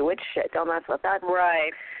scary witch shit. Don't mess with that.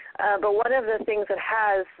 Right. But one of the things that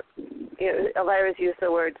has, Elvyra's used the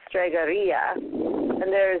word stregaria, and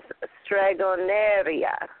there's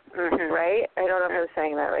stregoneria, right? I don't know if I'm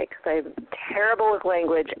saying that right, because I'm terrible with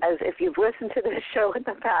language. As if you've listened to this show in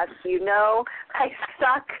the past, I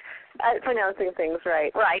suck at pronouncing things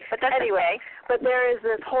right. Right, but that's anyway. But there is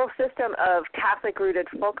this whole system of Catholic-rooted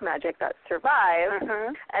folk magic that survives,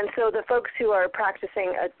 and so the folks who are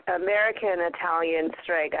practicing American Italian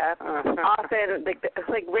Strega often,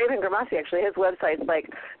 like Raven Grimassi, actually, his website's like,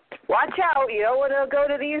 watch out, you don't want to go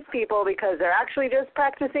to these people because they're actually just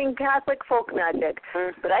practicing Catholic folk magic.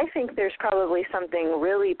 But I think there's probably something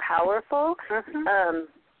really powerful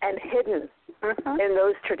and hidden in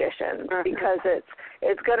those traditions, because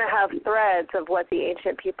it's going to have threads of what the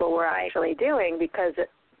ancient people were actually doing, because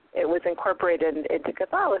it was incorporated into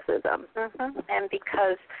Catholicism. And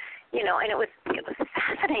because, and it was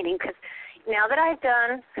fascinating, because now that I've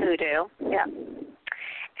done hoodoo,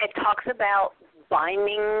 it talks about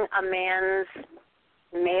binding a man's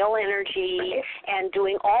male energy and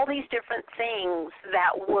doing all these different things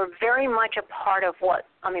that were very much a part of what,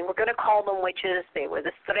 we're going to call them witches. They were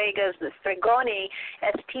the Stregas, the Stregoni.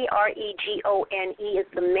 Stregone is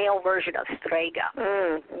the male version of Strega.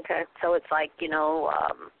 Okay. So it's like,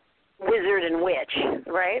 wizard and witch,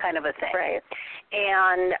 right? Kind of a thing. Right.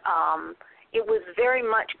 And it was very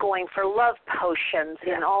much going for love potions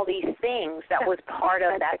and all these things that was part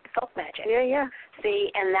of that folk magic. Yeah.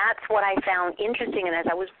 See, and that's what I found interesting. And as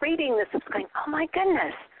I was reading this, I was going, oh, my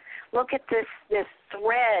goodness, look at this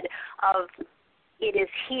thread of it is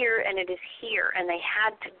here and it is here. And they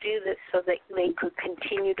had to do this so that they could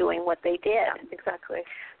continue doing what they did. Yeah, exactly.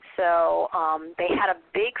 So they had a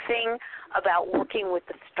big thing about working with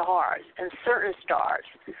the stars and certain stars.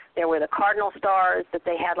 There were the cardinal stars that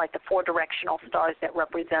they had, like the 4 directional stars that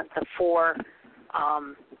represent the 4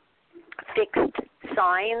 fixed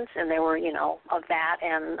signs, and they were, of that,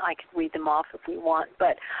 and I could read them off if we want.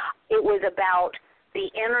 But it was about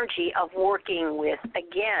the energy of working with,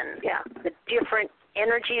 again, the different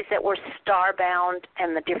energies that were star-bound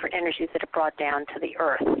and the different energies that are brought down to the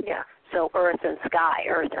earth. Yeah. So earth and sky.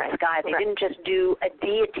 They didn't just do a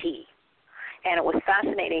deity. And it was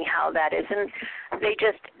fascinating how that is. And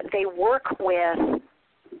they work with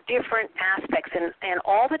different aspects. And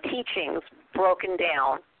all the teachings broken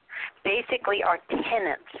down basically are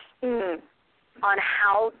tenets on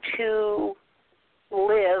how to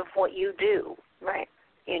live what you do. Right.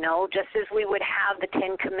 Just as we would have the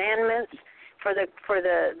 10 Commandments for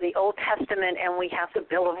the Old Testament, and we have the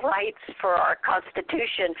Bill of Rights for our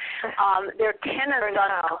Constitution. They're tenets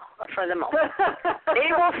for the moment.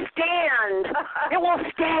 They will stand. It will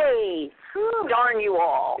stay. Darn you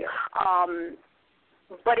all.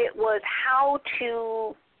 But it was how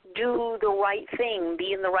to do the right thing,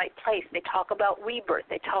 be in the right place. They talk about rebirth.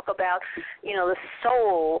 They talk about, the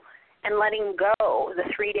soul and letting go, the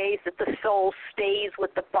 3 days that the soul stays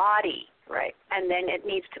with the body. Right. And then it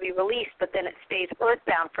needs to be released, but then it stays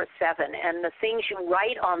earthbound for 7. And the things you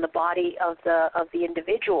write on the body of the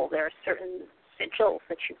individual, there are certain sigils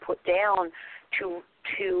that you put down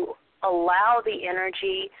to allow the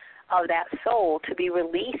energy of that soul to be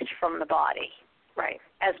released from the body. Right.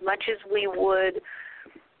 As much as we would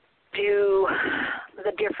do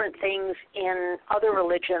the different things in other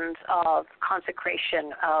religions of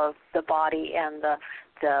consecration of the body and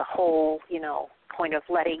the whole, point of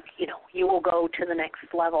letting, you will go to the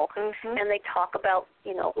next level. Mm-hmm. And they talk about,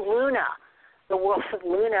 Luna. The world of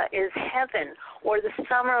Luna is heaven, or the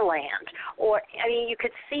Summerland, or, you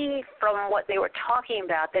could see from what they were talking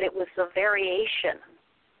about that it was a variation,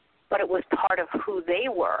 but it was part of who they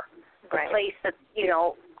were. The right. place that,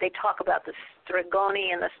 they talk about the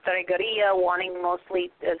Stregoni and the Stregeria wanting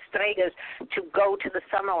mostly Stregas to go to the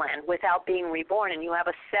Summerland without being reborn. And you have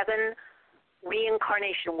a 7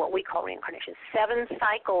 reincarnation, what we call reincarnation, 7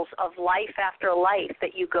 cycles of life after life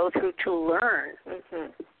that you go through to learn.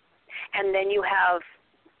 Mm-hmm. And then you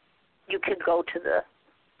could go to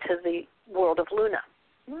the world of Luna.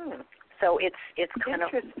 Mm. So it's kind of,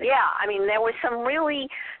 interesting. There was some really,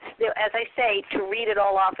 as I say, to read it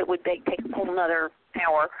all off, it would take a whole another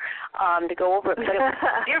hour to go over it. But it was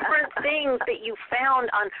different things that you found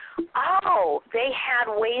on, they had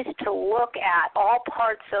ways to look at all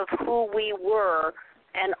parts of who we were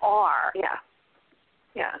and are. Yeah.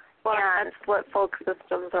 Yeah. Well, that's what folk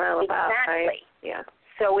systems are all about, exactly. Right? Yeah.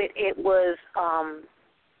 So it was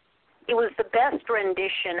the best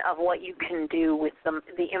rendition of what you can do with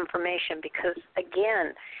the information because,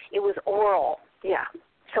 again, it was oral. Yeah.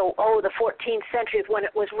 So, the 14th century is when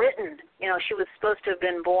it was written. She was supposed to have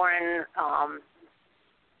been born,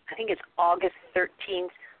 I think it's August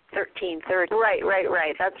 13th, 1330.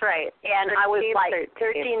 Right. That's right. And I was like,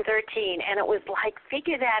 1313, and it was like,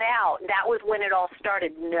 figure that out. That was when it all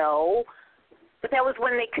started. No. But that was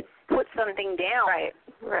when they could put something down.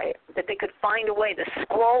 Right. That they could find a way. The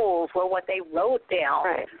scrolls were what they wrote down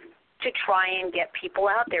to try and get people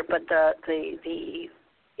out there. But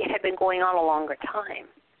it had been going on a longer time.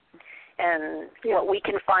 And what we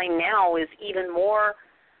can find now is even more,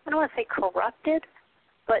 I don't want to say corrupted,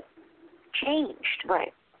 but changed.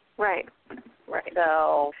 Right.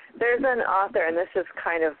 So there's an author, and this is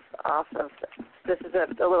kind of off of, this is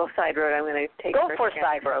a little side road I'm going to take. Go for a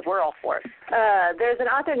side road. We're all for it. There's an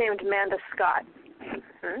author named Amanda Scott,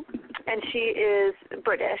 and she is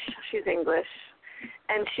British. She's English.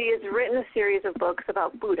 And she has written a series of books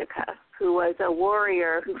about Boudica, who was a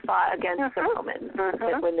warrior who fought against the Romans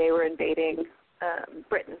when they were invading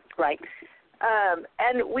Britain. Right.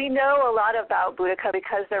 And we know a lot about Boudica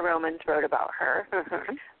because the Romans wrote about her.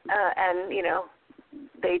 And,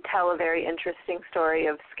 they tell a very interesting story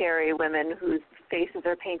of scary women whose faces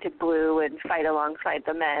are painted blue and fight alongside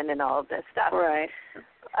the men and all of this stuff. Right.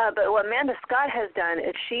 But what Amanda Scott has done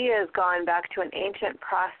is she has gone back to an ancient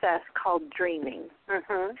process called dreaming.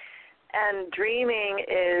 And dreaming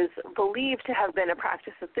is believed to have been a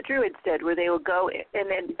practice that the Druids did, where they would go and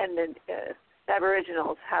the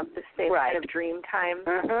Aboriginals have the same kind of dream time,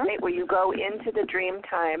 right, where you go into the dream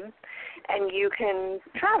time and you can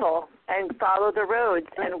travel and follow the roads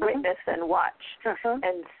and witness and watch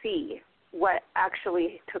and see what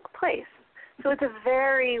actually took place. So it's a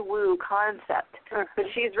very woo concept. But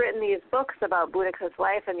she's written these books about Boudica's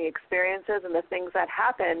life and the experiences and the things that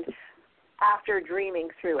happened after dreaming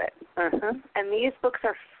through it. And these books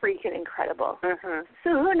are freaking incredible.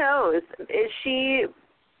 So who knows? Is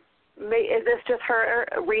this just her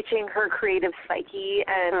reaching her creative psyche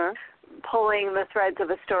and pulling the threads of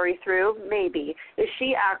a story through? Maybe. Is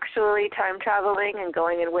she actually time traveling and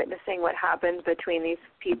going and witnessing what happened between these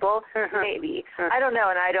people? Maybe. I don't know,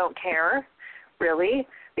 and I don't care, really,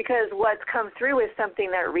 because what's come through is something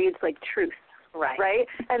that reads like truth. Right?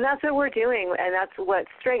 And that's what we're doing, and that's what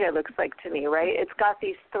Strega looks like to me, right? It's got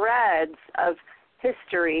these threads of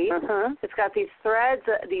history. It's got these threads,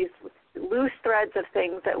 these loose threads of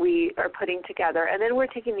things that we are putting together, and then we're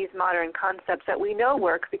taking these modern concepts that we know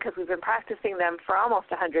work because we've been practicing them for almost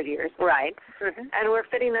 100 years. And we're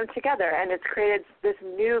fitting them together, and it's created this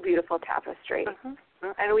new beautiful tapestry.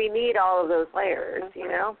 And we need all of those layers,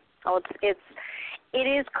 It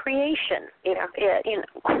is creation.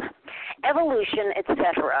 Evolution,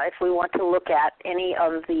 etc., if we want to look at any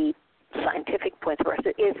of the scientific points for us,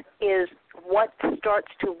 is what starts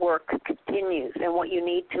to work continues, and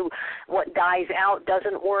what dies out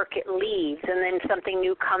doesn't work, it leaves, and then something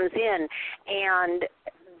new comes in. And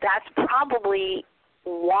that's probably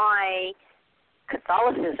why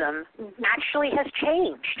Catholicism actually has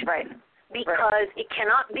changed. Because it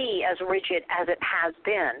cannot be as rigid as it has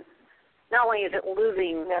been. Not only is it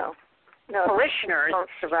losing parishioners,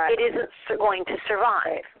 it isn't going to survive.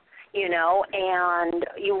 Right. You know, and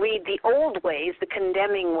you read the old ways, the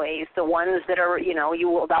condemning ways, the ones that are, you know,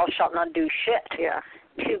 thou shalt not do shit. Yeah.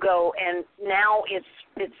 To go, and now it's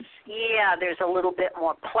there's a little bit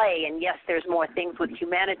more play, and yes, there's more things with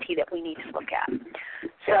humanity that we need to look at.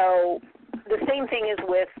 So the same thing is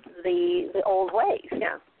with the old ways.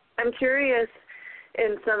 Yeah. I'm curious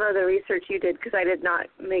in some of the research you did, because I did not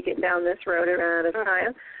make it down this road and ran out of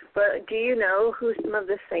time, but do you know who some of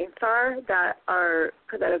the saints are that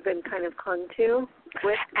have been kind of clung to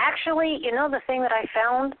with? Actually, you know, the thing that I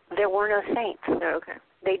found, there were no saints. Oh, okay.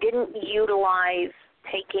 They didn't utilize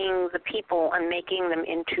taking the people and making them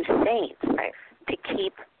into saints to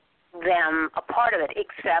keep them a part of it,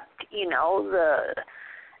 except, you know, the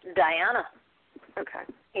Diana. Okay.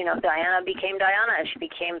 You know, Diana became Diana. She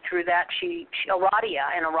became through that, Aradia,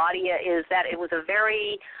 and Aradia is that it was a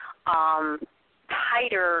very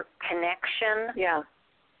tighter connection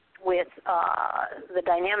with the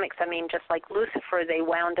dynamics. I mean, just like Lucifer, they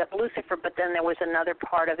wound up Lucifer, but then there was another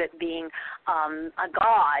part of it being a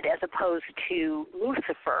god as opposed to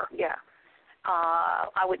Lucifer. Yeah.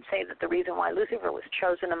 I would say that the reason why Lucifer was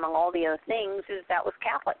chosen among all the other things is that was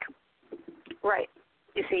Catholic. Right.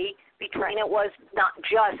 You see, between it was not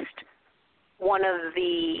just one of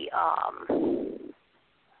the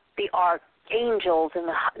archangels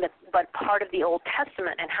but part of the Old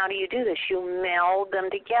Testament. And how do you do this? You meld them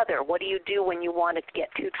together. What do you do when you want to get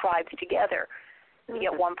two tribes together? You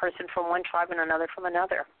get one person from one tribe and another from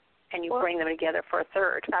another, and you bring them together for a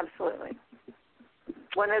third. Absolutely.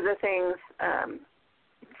 One of the things,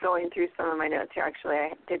 going through some of my notes here, actually,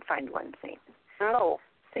 I did find one saint. Oh.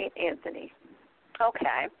 Saint Anthony.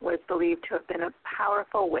 Okay. Was believed to have been a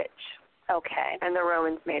powerful witch. Okay. And the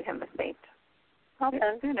Romans made him a saint. Okay.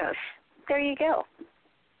 Who knows? There you go.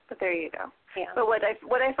 But there you go. Yeah. But what I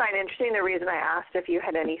find interesting, the reason I asked if you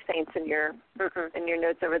had any saints in your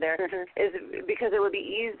notes over there, is because it would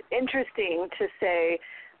be interesting to say,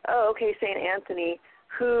 oh, okay, Saint Anthony,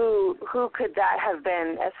 who could that have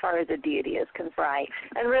been as far as a deity is concerned? Right.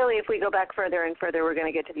 And really, if we go back further and further, we're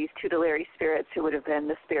going to get to these tutelary spirits who would have been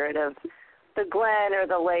the spirit of the glen or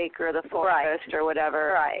the lake or the forest or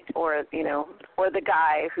whatever, or or the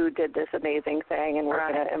guy who did this amazing thing, and we're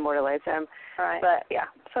going to immortalize him. Right. But yeah,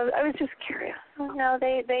 so I was just curious. No,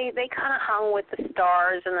 they kind of hung with the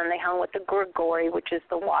stars, and then they hung with the Grigori, which is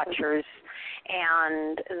the watchers,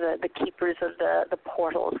 and the keepers of the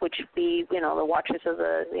portals, which would be the watchers of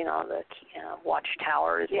the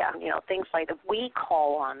watchtowers, things like that. We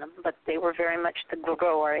call on them, but they were very much the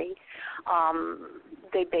Grigori.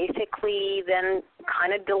 They basically then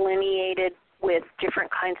kind of delineated with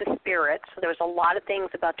different kinds of spirits. So there's a lot of things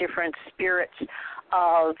about different spirits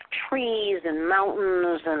of trees and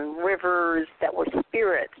mountains and rivers that were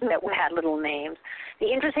spirits that had little names.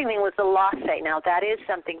 The interesting thing was the LeFae. Now, that is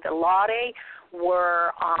something. The LeFae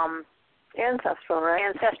were ancestral, right?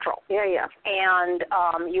 Ancestral. Yeah. And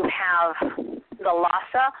you have the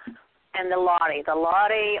Lhasa and the LeFae. The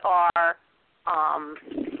LeFae are...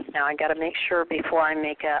 now, I got to make sure before I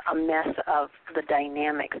make a mess of the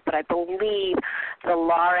dynamics, but I believe the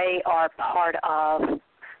LeFae are part of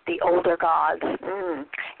the older gods,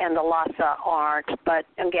 and the Lhasa aren't. But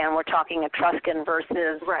again, we're talking Etruscan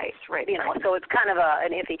versus right. So it's kind of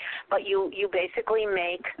an iffy. But you basically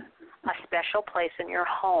make a special place in your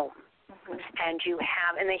home.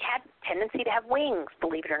 And they had tendency to have wings,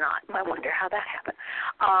 believe it or not. I wonder how that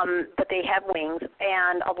happened. But they have wings,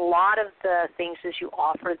 and a lot of the things is you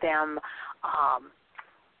offer them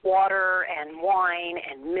water and wine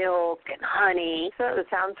and milk and honey. So it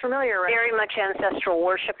sounds familiar, right? Very much ancestral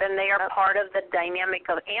worship, and they are part of the dynamic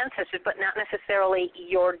of ancestors, but not necessarily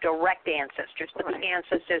your direct ancestors, but the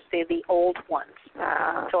ancestors, they're the old ones.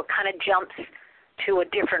 So it kind of jumps to a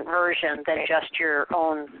different version than just your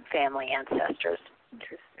own family ancestors.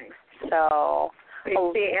 Interesting. So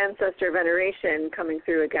the ancestor veneration coming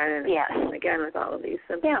through again and again with all of these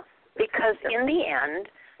symbols. Yeah, because in the end,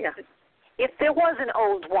 if there was an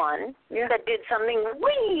old one that did something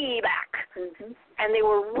way back, and they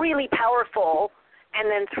were really powerful, and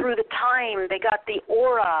then through the time they got the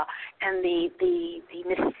aura and the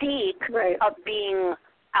mystique of being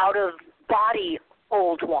out of body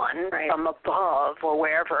old one from above or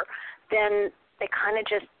wherever, then they kind of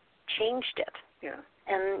just changed it. Yeah.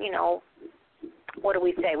 And, what do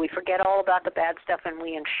we say? We forget all about the bad stuff and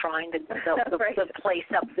we enshrine the place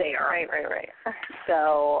up there. Right.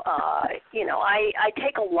 So, I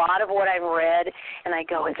take a lot of what I've read and I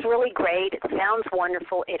go, it's really great. It sounds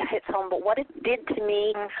wonderful. It hits home. But what it did to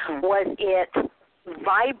me was it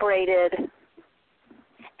vibrated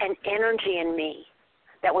an energy in me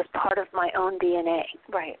that was part of my own DNA.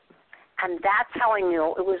 Right. And that's how I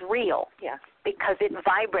knew it was real. Yeah. Because it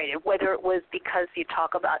vibrated, whether it was because you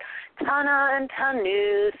talk about Tana and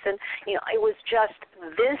Tanus, and, it was just,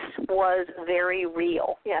 this was very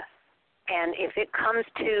real. Yes. And if it comes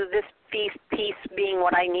to this piece being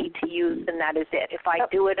what I need to use, then that is it. If I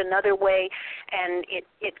do it another way and it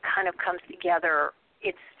kind of comes together,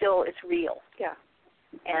 it's real. Yeah.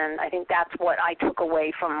 And I think that's what I took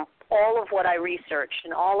away from all of what I researched,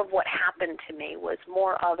 and all of what happened to me was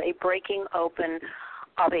more of a breaking open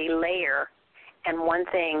of a layer. And one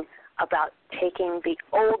thing about taking the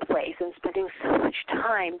old ways and spending so much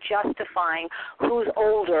time justifying who's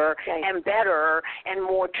older and better and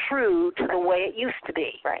more true to the way it used to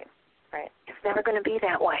be. Right, right. It's never going to be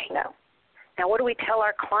that way. No. Now, what do we tell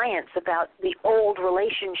our clients about the old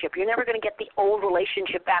relationship? You're never going to get the old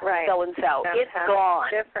relationship back with so-and-so. It's gone.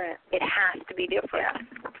 Different. It has to be different.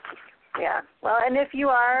 Yeah. Well, and if you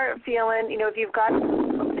are feeling, if you've got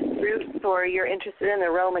roots, or you're interested in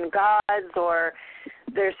the Roman gods, or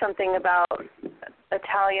there's something about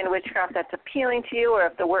Italian witchcraft that's appealing to you, or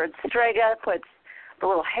if the word Strega puts the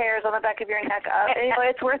little hairs on the back of your neck up,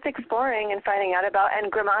 it's worth exploring and finding out about.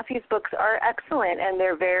 And Grimassi's books are excellent, and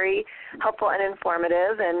they're very helpful and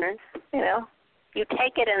informative, and, you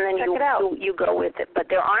take it and then you go with it. But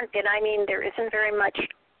there isn't very much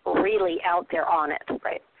really out there on it.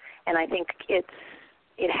 Right. And I think it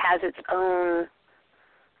has its own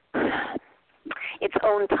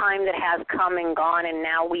time that has come and gone, and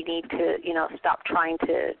now we need to, stop trying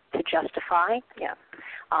to justify. Yeah.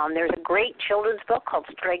 There's a great children's book called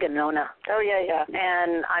Strega. Oh, yeah.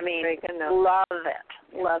 And, love it.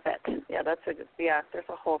 Love it. Yeah, there's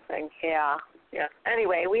a whole thing. Yeah. Yeah.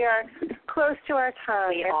 Anyway, we are close to our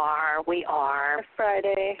time. We are. It's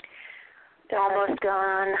Friday. Almost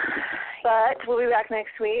done. But we'll be back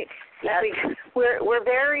next week. Yes. We're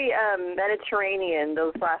very Mediterranean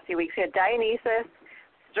those last few weeks. We had Dionysus,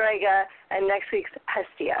 Strega, and next week's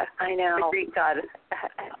Hestia. I know. The Greek goddess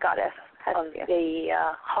of the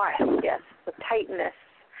hearth. Yes, the Titaness.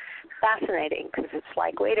 Fascinating, because it's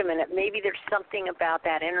like, wait a minute, maybe there's something about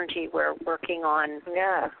that energy we're working on.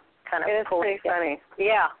 Yeah. Kind of it's pretty funny.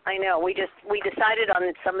 Yeah, I know. We decided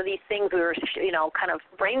on some of these things. We were, kind of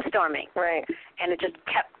brainstorming. Right. And it just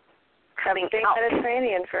kept coming out.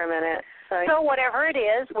 Mediterranean for a minute. So whatever it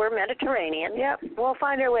is, we're Mediterranean. Yep. We'll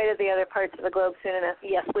find our way to the other parts of the globe soon enough.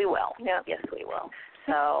 Yes, we will. Yep. Yes, we will.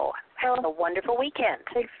 So have a wonderful weekend.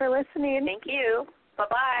 Thanks for listening. Thank you.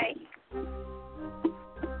 Bye-bye.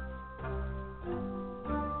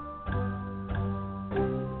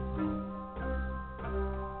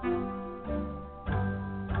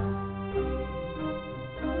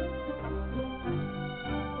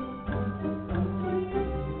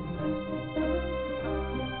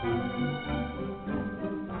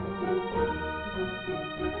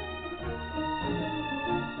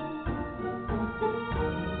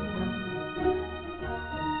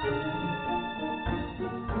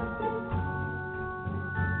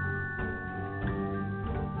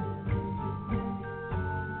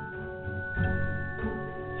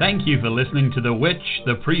 Thank you for listening to The Witch,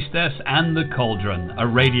 the Priestess, and the Cauldron, a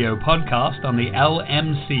radio podcast on the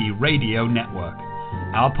LMC Radio Network.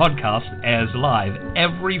 Our podcast airs live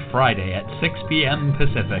every Friday at 6 p.m.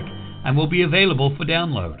 Pacific and will be available for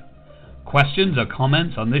download. Questions or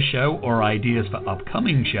comments on this show or ideas for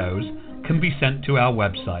upcoming shows can be sent to our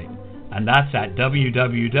website, and that's at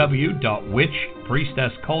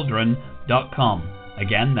www.witchpriestesscauldron.com.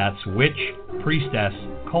 Again, that's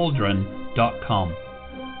witchpriestesscauldron.com.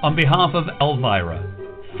 On behalf of Elvyra,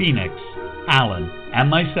 Phoenix, Alan, and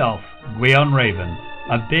myself, Gwion Raven,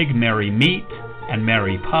 a big merry meet and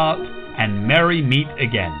merry part and merry meet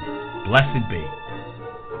again. Blessed be.